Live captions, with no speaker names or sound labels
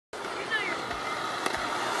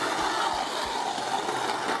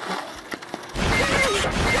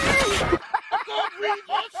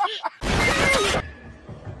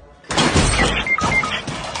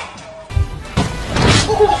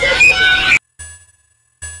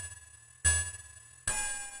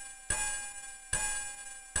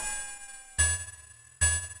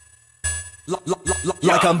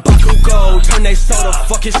Like I'm Bakugo, turn they soda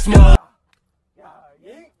fucking smoke.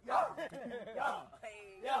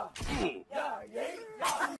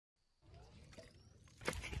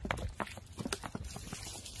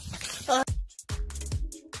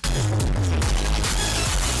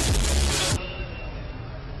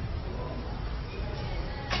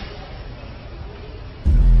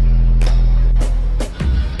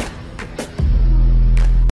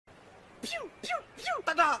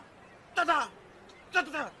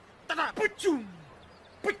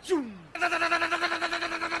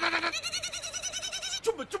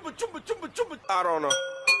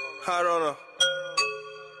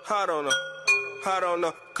 I don't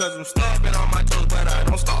know, cause I'm snapping on my toes, but I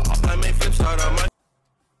don't stop. I make flips out of my.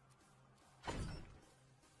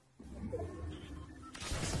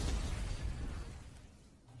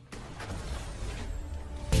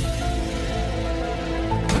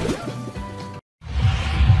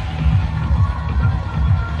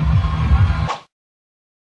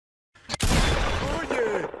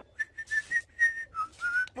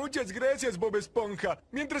 Muchas gracias, Bob Esponja.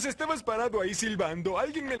 Mientras estabas parado ahí silbando,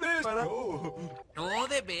 alguien me disparó. No,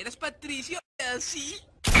 de veras, Patricio, así.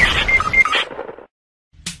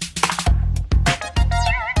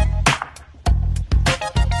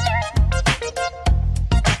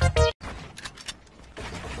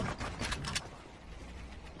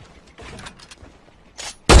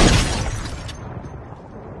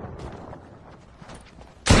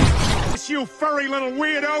 You furry little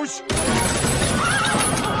weirdos!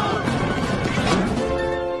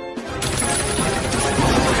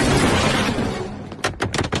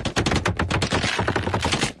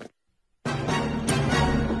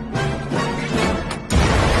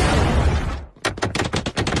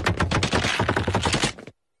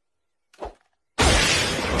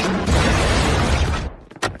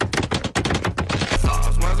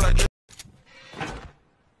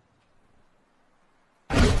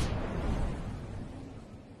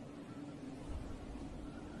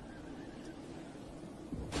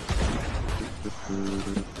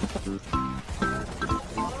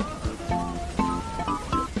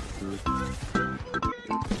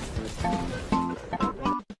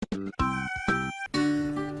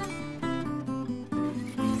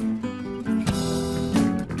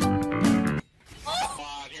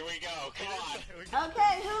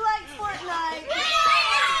 Okay, who likes Fortnite?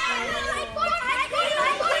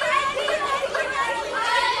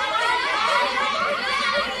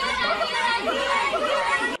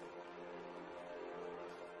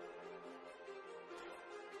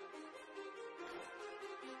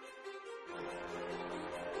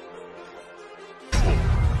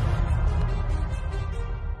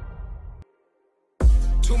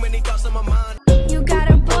 Too many thoughts on my mind. You got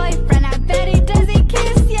a boyfriend, I bet he does he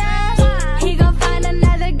kiss ya. He gon' find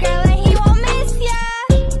another girl and he won't miss ya.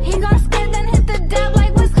 He gon' skip then hit the dab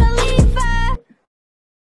like Wiz Khalifa.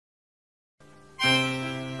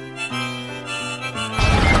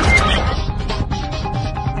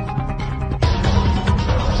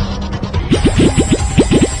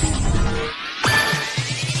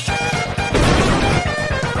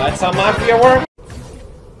 That's how mafia works.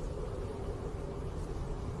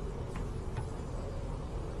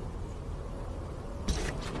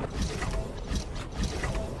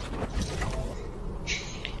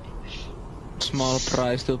 Small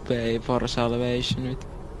price to pay for salvation.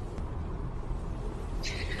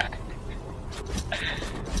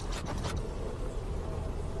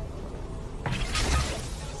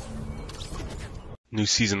 New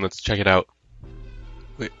season, let's check it out.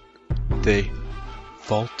 Wait, they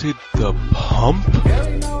vaulted the pump?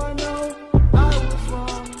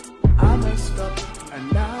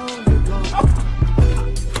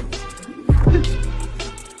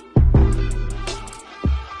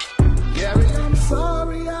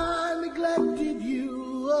 Sorry I neglected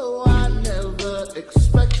you. Oh, I never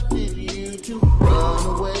expected you to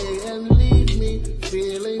run away and leave me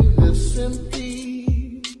feeling this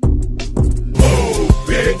empty. Oh,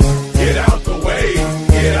 bitch, get out the way.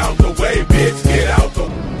 Get out the way, bitch, get out the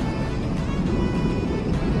way.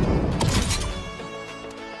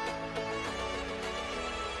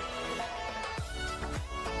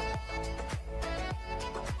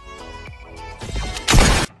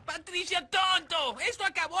 Patricia, tonto. Esto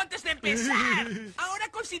acabó antes de empezar. Ahora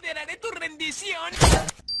consideraré tu rendición.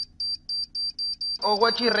 Oh,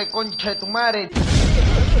 guachi, reconcha de tu madre.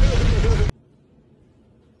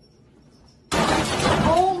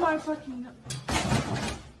 fucking.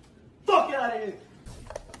 Fuck out of here!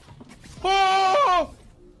 Oh!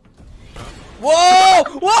 Whoa!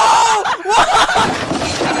 Whoa!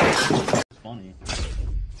 Whoa! It's funny.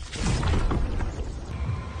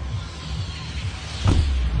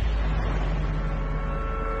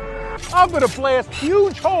 I'm gonna blast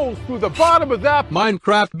huge holes through the bottom of that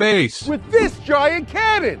Minecraft base. with this giant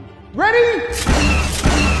cannon. Ready?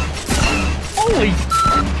 Holy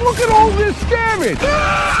look at all this damage!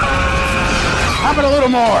 How about a little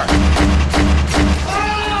more?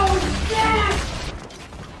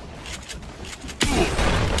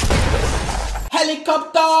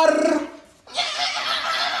 Helicopter!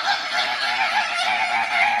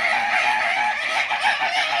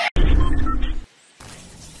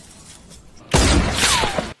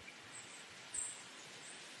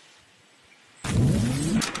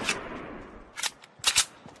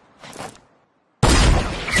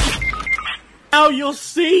 Now you'll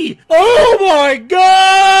see! Oh my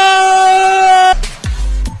god!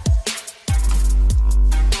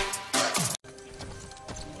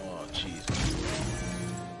 Oh jeez.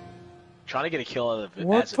 Trying to get a kill as a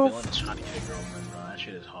villain is trying to get a girlfriend, bro. That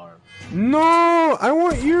shit is hard. No, I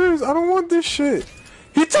want yours. I don't want this shit.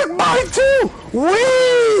 He took mine too.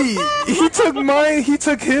 Wait, he took mine. He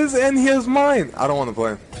took his and he has mine. I don't want to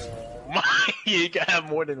play. You can have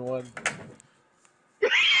more than one.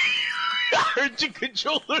 I heard your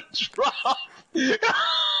controller drop.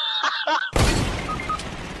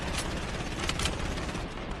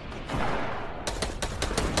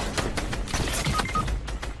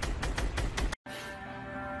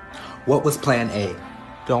 What was plan A?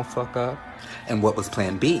 Don't fuck up. And what was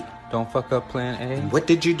plan B? Don't fuck up plan A. And what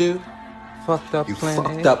did you do? Fucked up You plan A.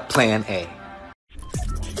 fucked up plan A.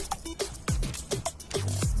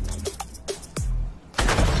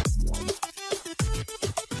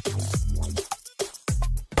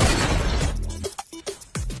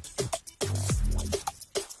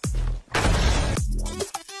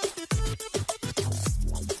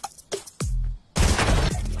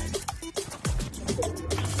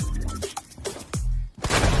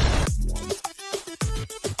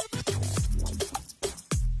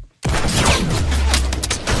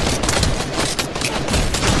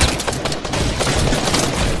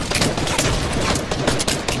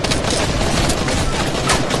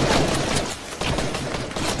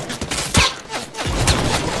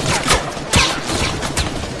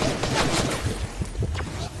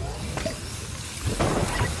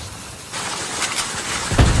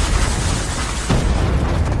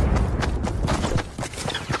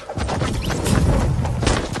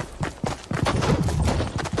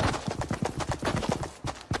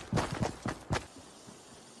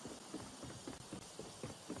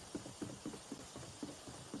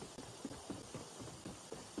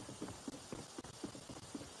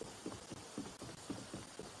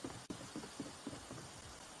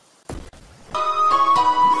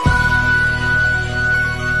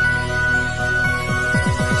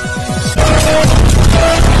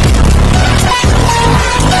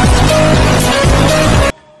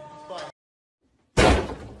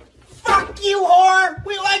 Fuck you, whore!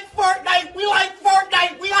 We like Fortnite! We like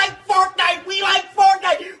Fortnite! We like Fortnite! We like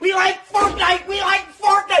Fortnite! We like Fortnite! We like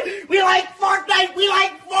Fortnite! We like Fortnite! We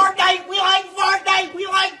like Fortnite! We like Fortnite! We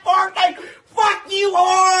like Fortnite! Fuck you,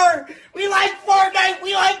 whore! We like Fortnite!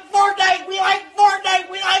 We like Fortnite! We like Fortnite!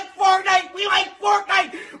 We like Fortnite! We like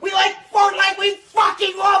Fortnite! We like Fortnite! We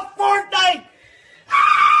fucking love Fortnite!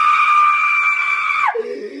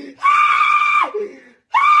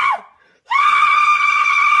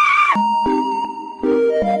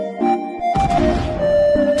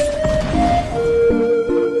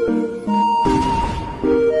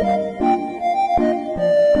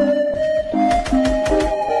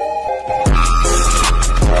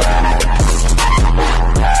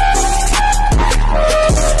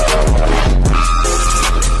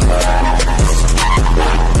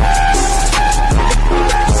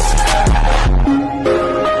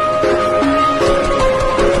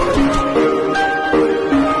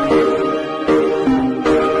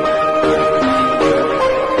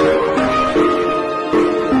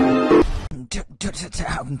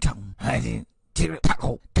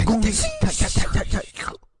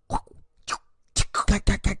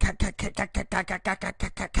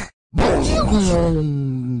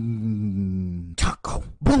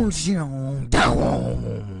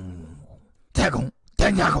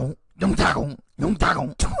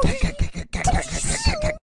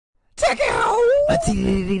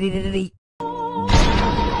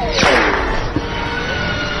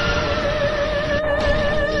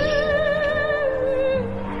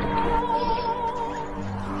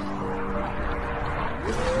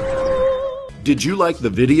 Did you like the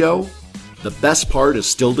video? The best part is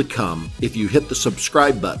still to come if you hit the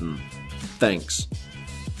subscribe button. Thanks.